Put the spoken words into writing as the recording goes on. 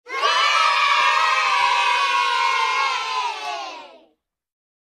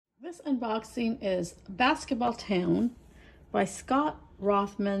This unboxing is Basketball Town by Scott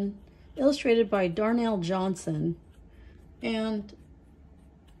Rothman, illustrated by Darnell Johnson, and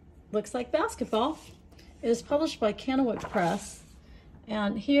looks like basketball. It is published by Candlewick Press,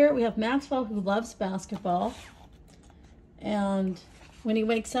 and here we have Maxwell, who loves basketball, and when he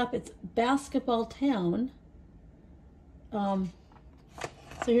wakes up it's Basketball Town. So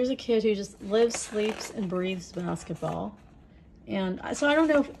here's a kid who just lives, sleeps, and breathes basketball. And so I don't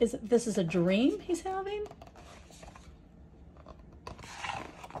know if this is a dream he's having.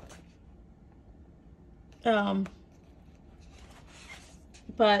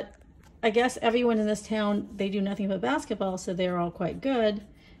 But I guess everyone in this town, they do nothing but basketball, so they're all quite good.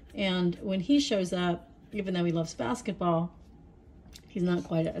 And when he shows up, even though he loves basketball, he's not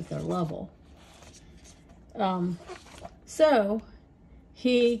quite at their level. So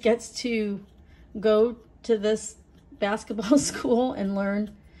he gets to go to this basketball school and learn,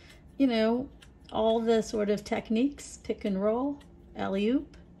 you know, all the sort of techniques, pick and roll,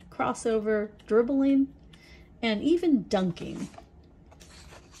 alley-oop, crossover, dribbling, and even dunking.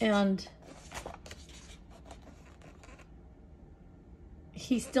 And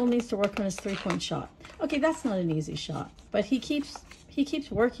he still needs to work on his three-point shot. Okay, that's not an easy shot, but he keeps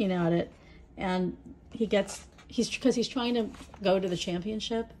working at it, and because he's trying to go to the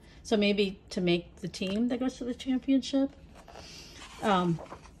championship. So maybe to make the team that goes to the championship.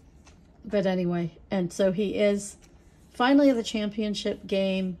 But anyway, and so he is finally at the championship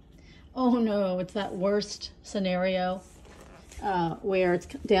game. Oh no, it's that worst scenario where it's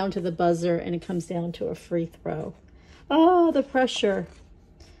down to the buzzer and it comes down to a free throw. Oh, the pressure.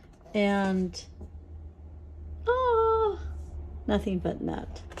 And oh, nothing but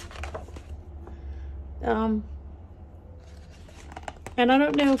net. And I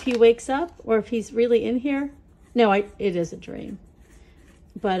don't know if he wakes up or if he's really in here. No, it is a dream.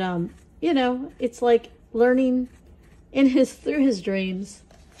 But, you know, it's like learning through his dreams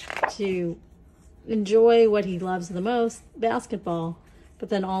to enjoy what he loves the most, basketball. But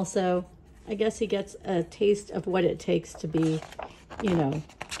then also, I guess he gets a taste of what it takes to be, you know,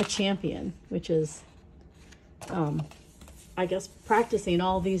 a champion, which is, I guess, practicing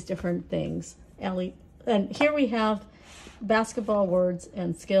all these different things. And here we have basketball words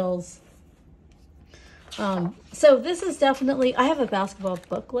and skills. So this is definitely, I have a basketball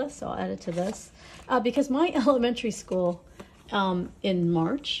book list, so I'll add it to this. Because my elementary school, in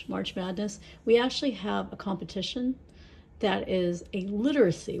March Madness, we actually have a competition that is a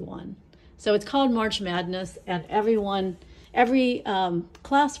literacy one. So it's called March Madness, and every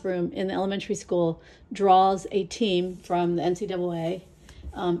classroom in the elementary school draws a team from the NCAA,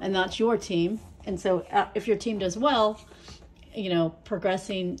 and that's your team. And so if your team does well, you know,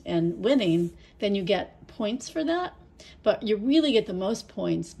 progressing and winning, then you get points for that. But you really get the most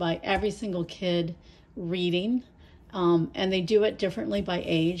points by every single kid reading. And they do it differently by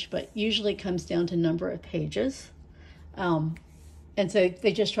age, but usually it comes down to number of pages. And so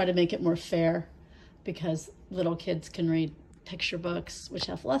they just try to make it more fair, because little kids can read picture books, which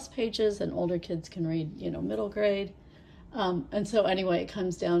have less pages, and older kids can read, you know, middle grade. And so anyway, it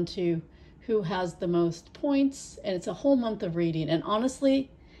comes down to who has the most points, and it's a whole month of reading. And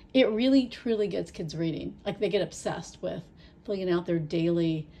honestly, it really truly gets kids reading. Like, they get obsessed with filling out their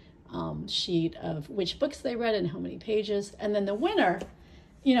daily sheet of which books they read and how many pages. And then the winner,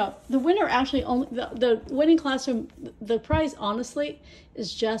 you know, the winner actually only, the winning classroom, the prize honestly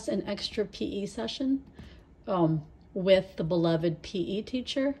is just an extra PE session with the beloved PE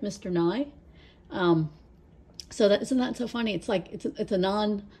teacher, Mr. Nye. So isn't that so funny? It's like, it's a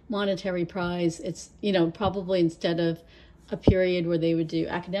non-monetary prize. It's, you know, probably instead of a period where they would do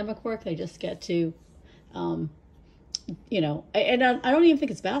academic work, they just get to, you know, and I don't even think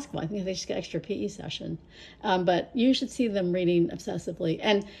it's basketball. I think they just get extra PE session. But you should see them reading obsessively.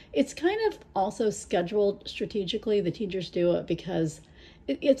 And it's kind of also scheduled strategically. The teachers do it because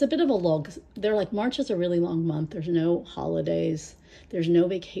it's a bit of a lull. They're like, March is a really long month. There's no holidays. There's no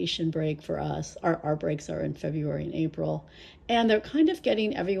vacation break for us. Our breaks are in February and April. And they're kind of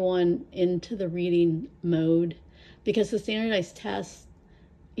getting everyone into the reading mode, because the standardized tests,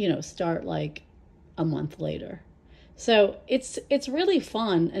 you know, start like a month later. So it's really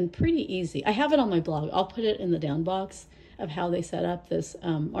fun and pretty easy. I have it on my blog. I'll put it in the down box of how they set up this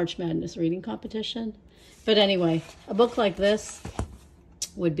March Madness reading competition. But anyway, a book like this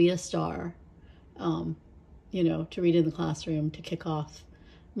would be a star, you know, to read in the classroom to kick off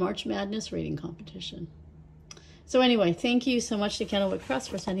March Madness reading competition. So anyway, thank you so much to Candlewick Press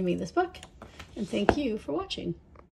for sending me this book, and thank you for watching.